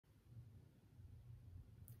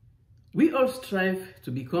We all strive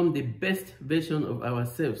to become the best version of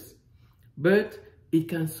ourselves, but it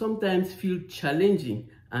can sometimes feel challenging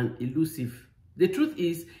and elusive. The truth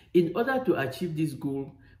is, in order to achieve this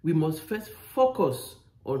goal, we must first focus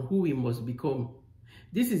on who we must become.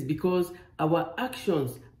 This is because our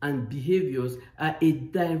actions and behaviors are a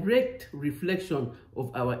direct reflection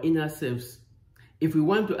of our inner selves. If we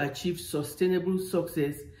want to achieve sustainable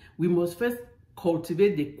success, we must first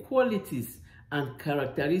cultivate the qualities and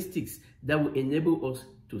characteristics that will enable us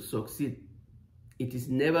to succeed. It is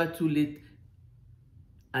never too late,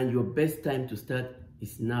 and your best time to start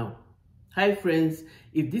is now. Hi friends,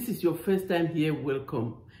 if this is your first time here,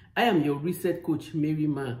 welcome. I am your reset coach, Mary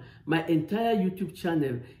Ma. My entire YouTube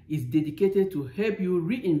channel is dedicated to help you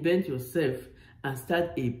reinvent yourself and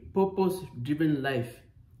start a purpose-driven life.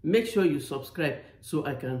 Make sure you subscribe so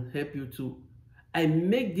I can help you too. I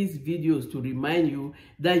make these videos to remind you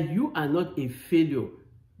that you are not a failure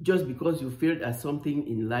just because you failed at something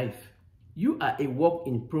in life. You are a work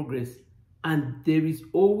in progress, and there is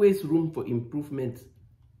always room for improvement.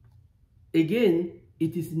 Again,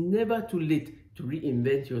 it is never too late to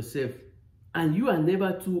reinvent yourself, and you are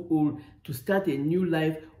never too old to start a new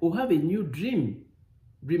life or have a new dream.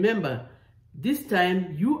 Remember, this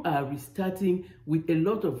time you are restarting with a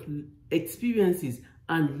lot of experiences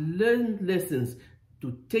and learned lessons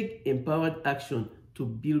to take empowered action to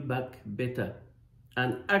build back better.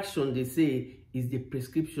 And action, they say, is the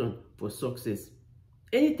prescription for success.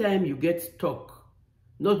 Anytime you get stuck,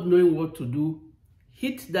 not knowing what to do,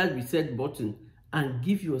 hit that reset button and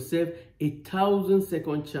give yourself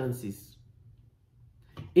 1,000-second chances.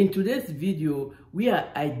 In today's video, we are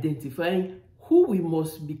identifying who we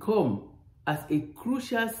must become as a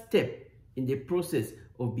crucial step in the process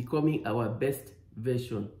of becoming our best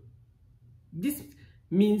version. This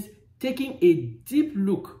means taking a deep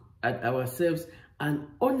look at ourselves and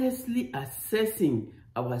honestly assessing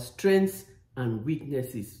our strengths and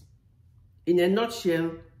weaknesses. In a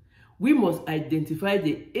nutshell, we must identify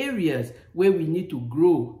the areas where we need to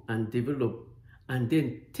grow and develop, and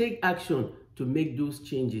then take action to make those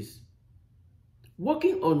changes.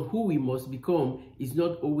 Working on who we must become is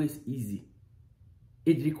not always easy.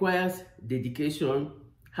 It requires dedication,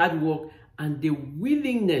 hard work, and the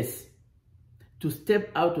willingness to step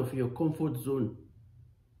out of your comfort zone.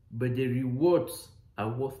 But the rewards are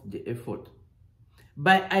worth the effort.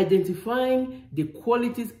 By identifying the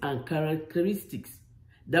qualities and characteristics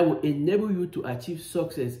that will enable you to achieve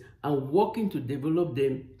success and working to develop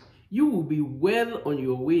them, you will be well on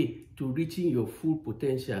your way to reaching your full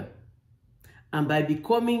potential. And by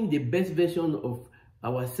becoming the best version of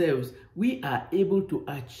ourselves, we are able to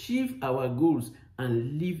achieve our goals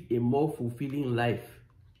and live a more fulfilling life.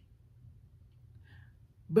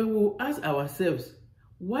 But we'll ask ourselves,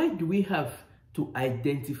 why do we have to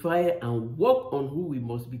identify and work on who we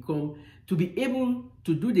must become to be able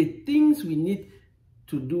to do the things we need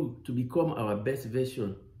to do to become our best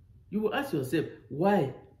version? You will ask yourself,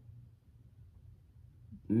 why?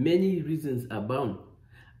 Many reasons abound,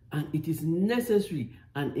 and it is necessary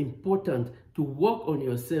and important to work on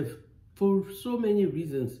yourself for so many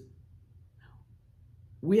reasons.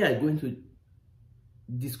 We are going to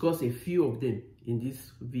discuss a few of them in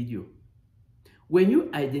this video. When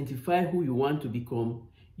you identify who you want to become,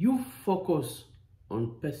 you focus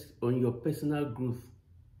on your personal growth.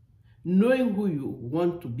 Knowing who you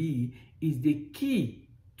want to be is the key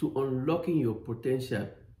to unlocking your potential,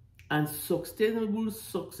 and sustainable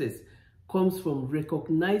success comes from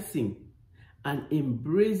recognizing and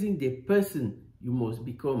embracing the person you must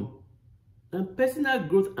become. And personal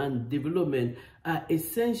growth and development are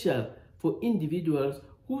essential for individuals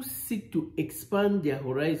who seek to expand their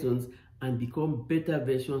horizons and become better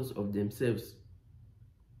versions of themselves.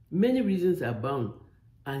 Many reasons abound,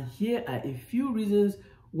 and here are a few reasons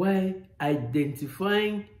why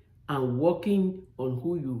identifying and working on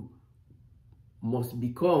who you must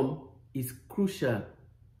become is crucial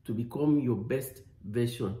to become your best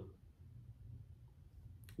version.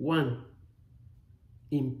 1.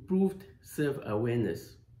 Improved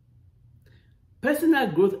self-awareness. Personal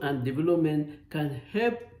growth and development can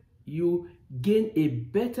help you gain a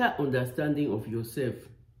better understanding of yourself.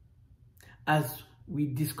 As we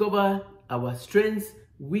discover our strengths,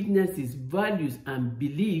 weaknesses, values, and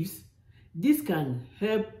beliefs, this can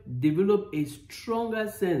help develop a stronger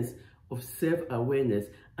sense of self-awareness,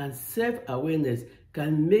 and self-awareness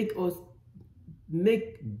can make us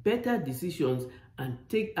make better decisions and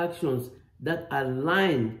take actions that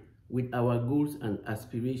align with our goals and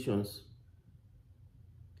aspirations.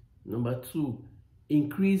 Number 2,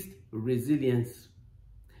 increased resilience.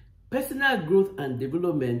 Personal growth and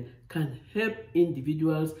development can help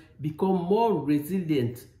individuals become more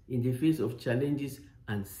resilient in the face of challenges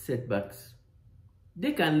and setbacks.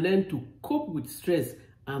 They can learn to cope with stress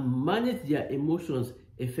and manage their emotions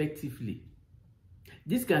effectively.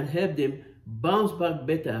 This can help them bounce back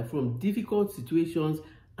better from difficult situations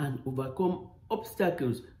and overcome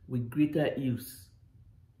obstacles with greater ease.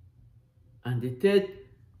 And the third,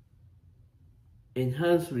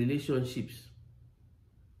 enhance relationships.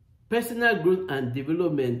 Personal growth and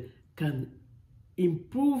development can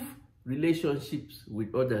improve relationships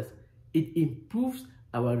with others. It improves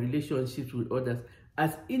our relationships with others.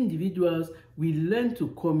 As individuals, we learn to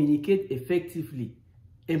communicate effectively,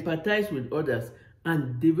 empathize with others,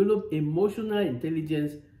 and develop emotional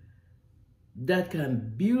intelligence that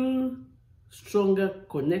can build stronger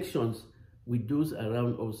connections with those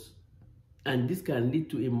around us. And this can lead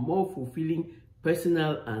to a more fulfilling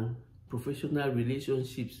personal and professional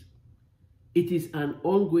relationships. It is an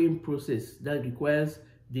ongoing process that requires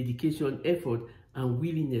dedication, effort, and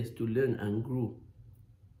willingness to learn and grow.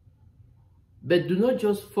 But do not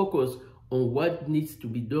just focus on what needs to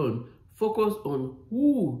be done. Focus on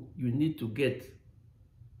who you need to get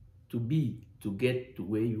to be to get to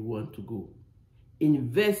where you want to go.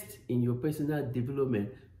 Invest in your personal development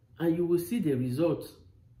and you will see the results.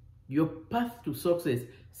 Your path to success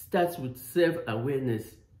starts with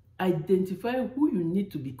self-awareness. Identify who you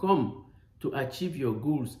need to become to achieve your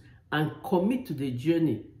goals and commit to the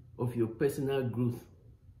journey of your personal growth.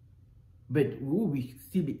 But we will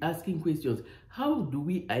still be asking questions. How do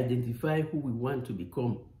we identify who we want to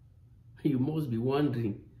become? You must be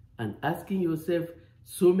wondering and asking yourself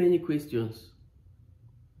so many questions.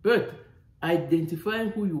 But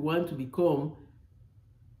identifying who you want to become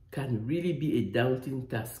can really be a daunting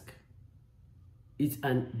task.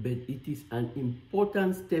 But it is an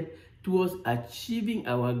important step towards achieving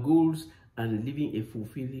our goals and living a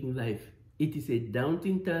fulfilling life. It is a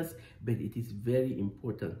daunting task, but it is very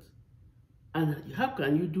important. And how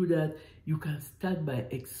can you do that? You can start by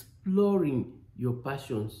exploring your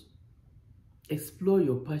passions. Explore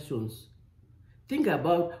your passions. Think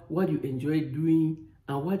about what you enjoy doing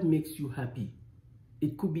and what makes you happy.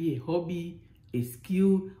 It could be a hobby, a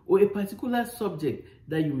skill, or a particular subject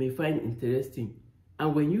that you may find interesting.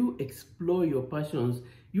 And when you explore your passions,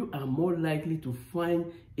 you are more likely to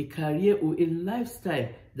find a career or a lifestyle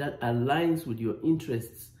that aligns with your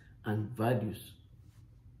interests and values.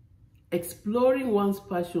 Exploring one's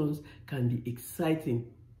passions can be exciting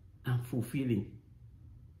and fulfilling.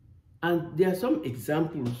 And there are some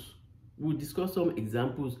examples. We'll discuss some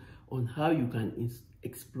examples on how you can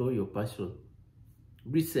explore your passion.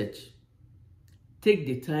 Research. Take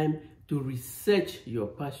the time to research your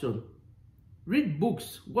passion. Read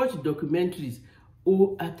books, watch documentaries,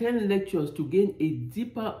 or attend lectures to gain a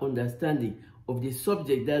deeper understanding of the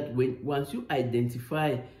subject that once you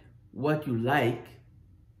identify what you like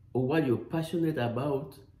or what you're passionate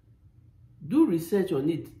about, do research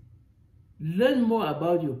on it. Learn more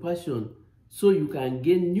about your passion so you can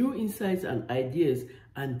gain new insights and ideas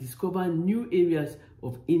and discover new areas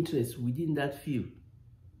of interest within that field.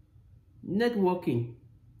 Networking.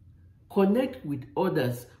 Connect with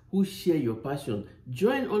others who share your passion.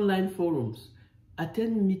 Join online forums,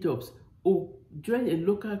 attend meetups, or join a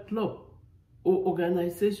local club or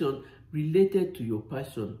organization related to your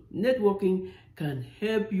passion. Networking can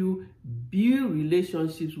help you build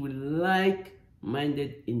relationships with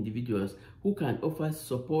like-minded individuals who can offer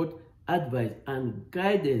support, advice, and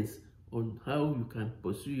guidance on how you can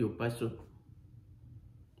pursue your passion.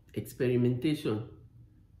 Experimentation.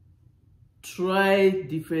 Try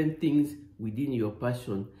different things within your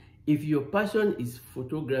passion. If your passion is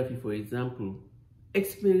photography, for example,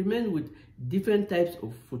 experiment with different types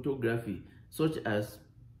of photography, such as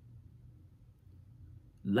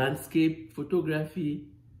landscape photography,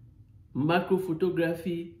 macro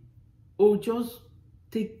photography, or just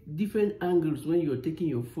take different angles when you're taking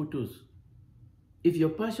your photos. If your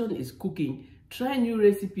passion is cooking, try new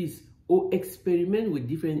recipes or experiment with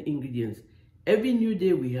different ingredients. Every new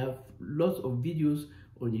day we have lots of videos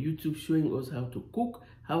on YouTube showing us how to cook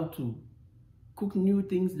new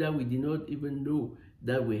things that we did not even know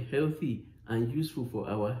that were healthy and useful for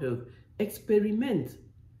our health. Experiment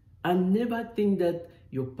and never think that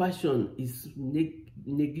your passion is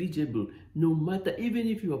negligible. No matter, even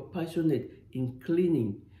if you are passionate in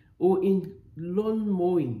cleaning or in lawn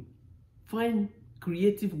mowing, find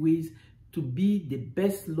creative ways to be the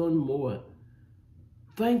best lawn mower.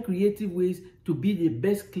 Find creative ways to be the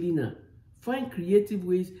best cleaner. Find creative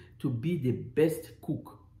ways to be the best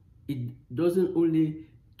cook. It doesn't only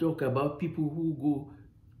talk about people who go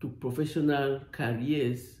to professional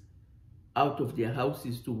careers out of their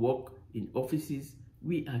houses to work in offices.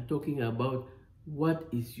 We are talking about what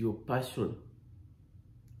is your passion,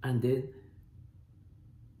 and then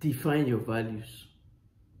define your values.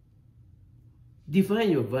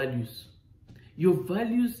 Define your values. Your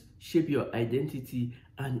values shape your identity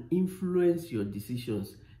and influence your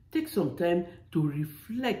decisions. Take some time to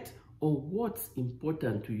reflect on what's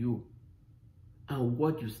important to you and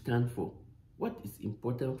what you stand for. What is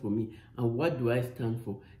important for me and what do I stand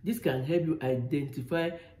for? This can help you identify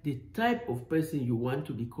the type of person you want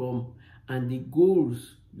to become and the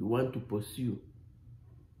goals you want to pursue.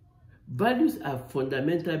 Values are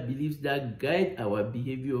fundamental beliefs that guide our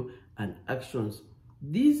behavior and actions.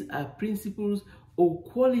 These are principles or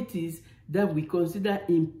qualities that we consider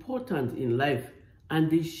important in life, and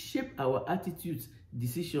they shape our attitudes,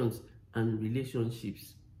 decisions, and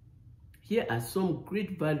relationships. Here are some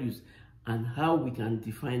great values and how we can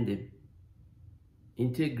define them.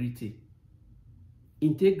 Integrity.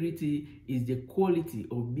 Integrity is the quality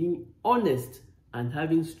of being honest and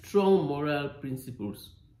having strong moral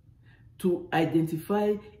principles. To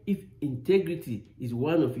identify if integrity is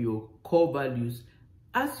one of your core values,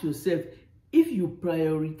 ask yourself if you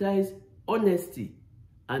prioritize honesty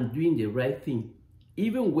and doing the right thing,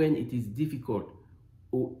 even when it is difficult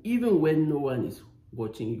or even when no one is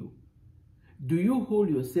watching you. Do you hold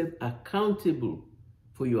yourself accountable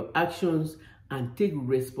for your actions and take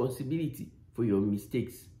responsibility for your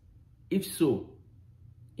mistakes? If so,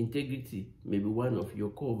 integrity may be one of your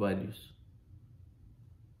core values.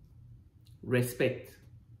 Respect.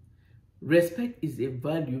 Respect is a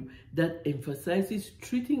value that emphasizes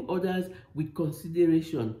treating others with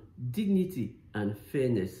consideration, dignity, and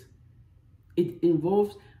fairness. It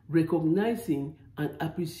involves recognizing and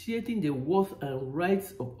appreciating the worth and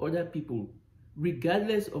rights of other people,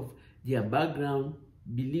 regardless of their background,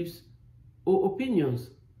 beliefs, or opinions.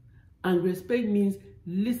 And respect means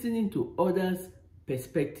listening to others'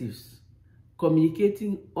 perspectives,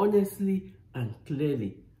 communicating honestly and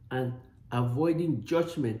clearly, and avoiding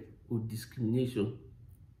judgment or discrimination.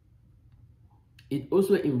 It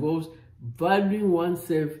also involves valuing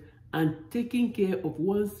oneself and taking care of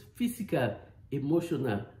one's physical,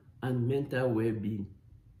 emotional, and mental well-being.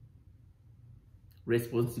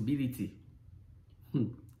 Responsibility.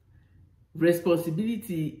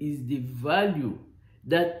 Responsibility is the value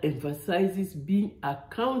that emphasizes being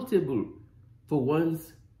accountable for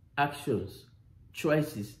one's actions,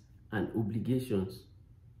 choices, and obligations.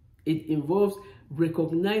 It involves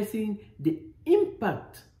recognizing the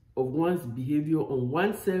impact of one's behavior on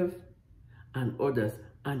oneself and others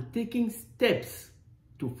and taking steps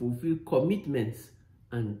to fulfill commitments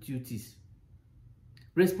and duties.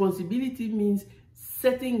 Responsibility means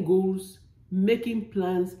setting goals, making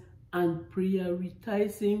plans, and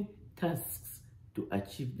prioritizing tasks to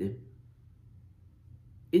achieve them.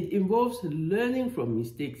 It involves learning from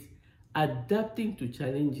mistakes, adapting to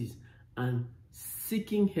challenges, and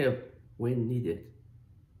seeking help when needed.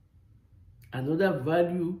 Another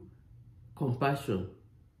value, compassion.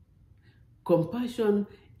 Compassion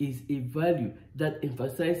is a value that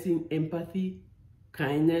emphasizes empathy,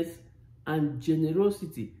 kindness, and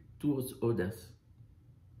generosity towards others.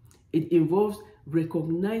 It involves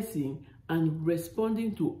recognizing and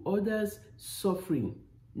responding to others' suffering,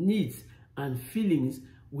 needs, and feelings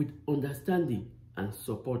with understanding and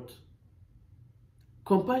support.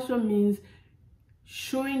 Compassion means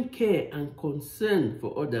showing care and concern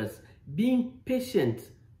for others, being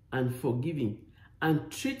patient and forgiving, and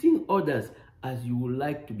treating others as you would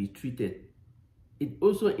like to be treated. It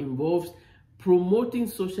also involves promoting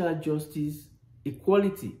social justice,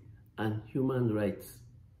 equality, and human rights.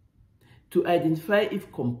 To identify if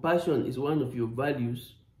compassion is one of your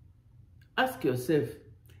values, ask yourself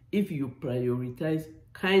if you prioritize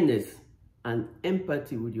kindness and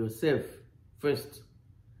empathy with yourself first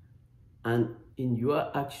and in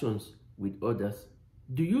your actions with others.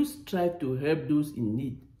 Do you strive to help those in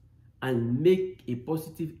need and make a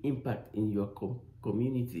positive impact in your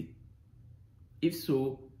community? If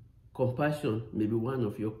so, compassion may be one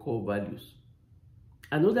of your core values.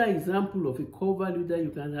 Another example of a core value that you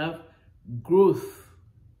can have, growth.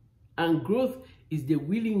 And growth is the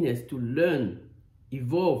willingness to learn,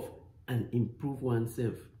 evolve, and improve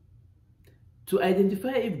oneself. To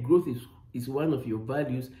identify if growth is one of your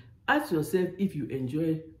values, ask yourself if you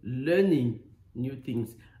enjoy learning new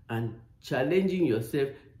things and challenging yourself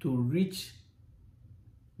to reach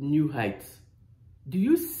new heights. Do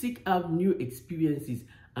you seek out new experiences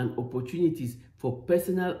and opportunities for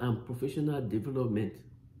personal and professional development?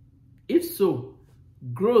 If so,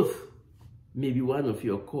 growth may be one of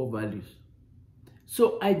your core values.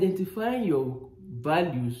 So identifying your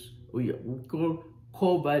values or we call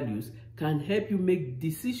core values, can help you make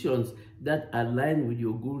decisions that align with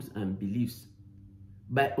your goals and beliefs.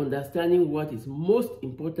 By understanding what is most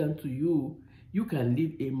important to you, you can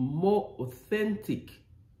live a more authentic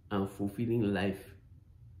and fulfilling life.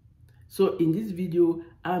 So in this video,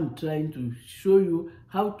 I'm trying to show you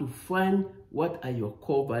how to find what are your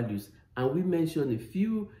core values. And we mentioned a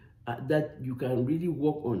few that you can really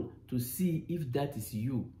work on to see if that is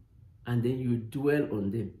you. And then you dwell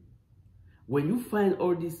on them. When you find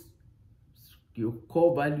all these, your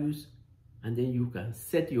core values, and then you can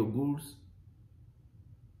set your goals,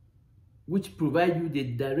 which provide you the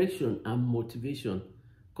direction and motivation.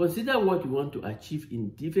 Consider what you want to achieve in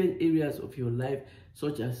different areas of your life,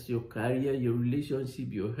 such as your career, your relationship,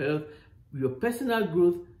 your health, your personal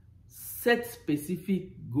growth. Set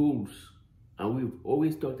specific goals. And we've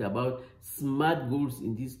always talked about SMART goals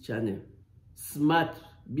in this channel. SMART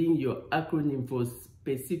being your acronym for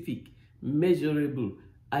specific, measurable,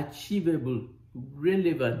 achievable,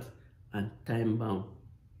 relevant, and time-bound.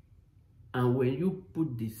 And when you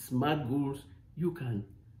put the SMART goals,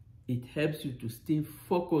 it helps you to stay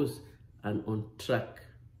focused and on track.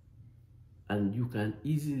 And you can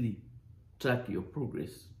easily track your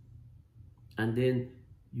progress. And then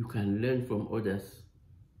you can learn from others.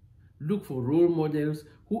 Look for role models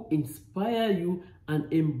who inspire you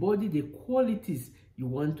and embody the qualities you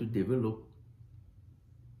want to develop.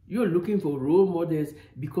 You're looking for role models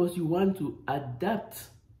because you want to adapt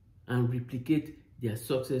and replicate their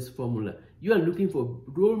success formula. You are looking for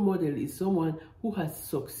role model is someone who has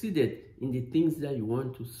succeeded in the things that you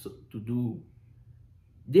want to do.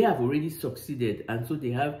 They have already succeeded, and so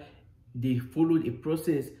they followed a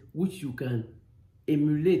process which you can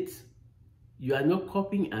emulate. You are not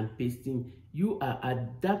copying and pasting. You are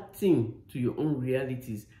adapting to your own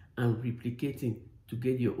realities and replicating to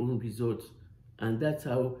get your own results. And that's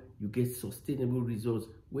how you get sustainable results,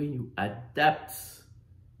 when you adapt,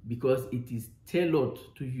 because it is tailored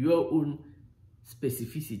to your own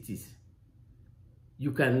specificities.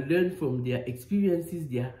 You can learn from their experiences,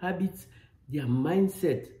 their habits, their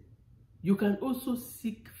mindset. You can also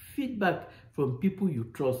seek feedback from people you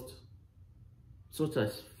trust, such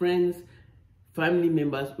as friends, family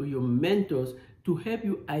members, or your mentors, to help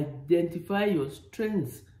you identify your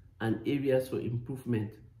strengths and areas for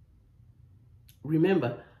improvement.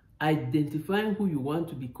 Remember, identifying who you want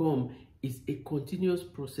to become is a continuous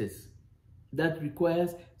process that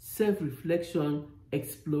requires self-reflection,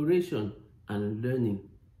 exploration, and learning.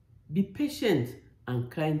 Be patient and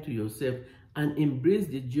kind to yourself, and embrace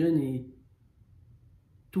the journey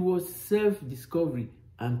towards self-discovery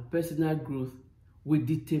and personal growth with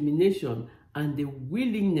determination and the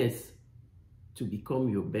willingness to become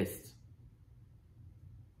your best.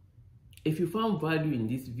 If you found value in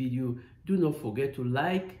this video, do not forget to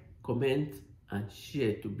like, comment, and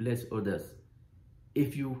share to bless others.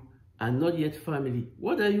 If you are not yet family,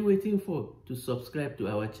 what are you waiting for to subscribe to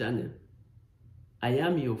our channel? I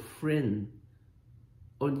am your friend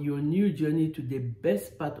on your new journey to the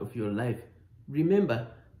best part of your life. Remember,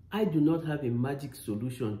 I do not have a magic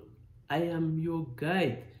solution. I am your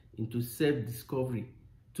guide into self-discovery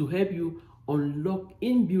to help you unlock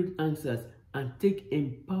inbuilt answers and take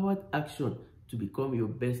empowered action to become your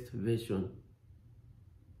best version.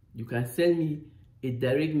 You can send me a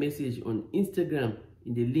direct message on Instagram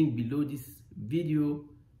in the link below this video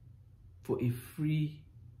for a free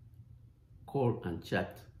call and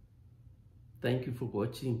chat. Thank you for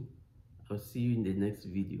watching. I'll see you in the next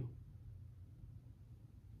video.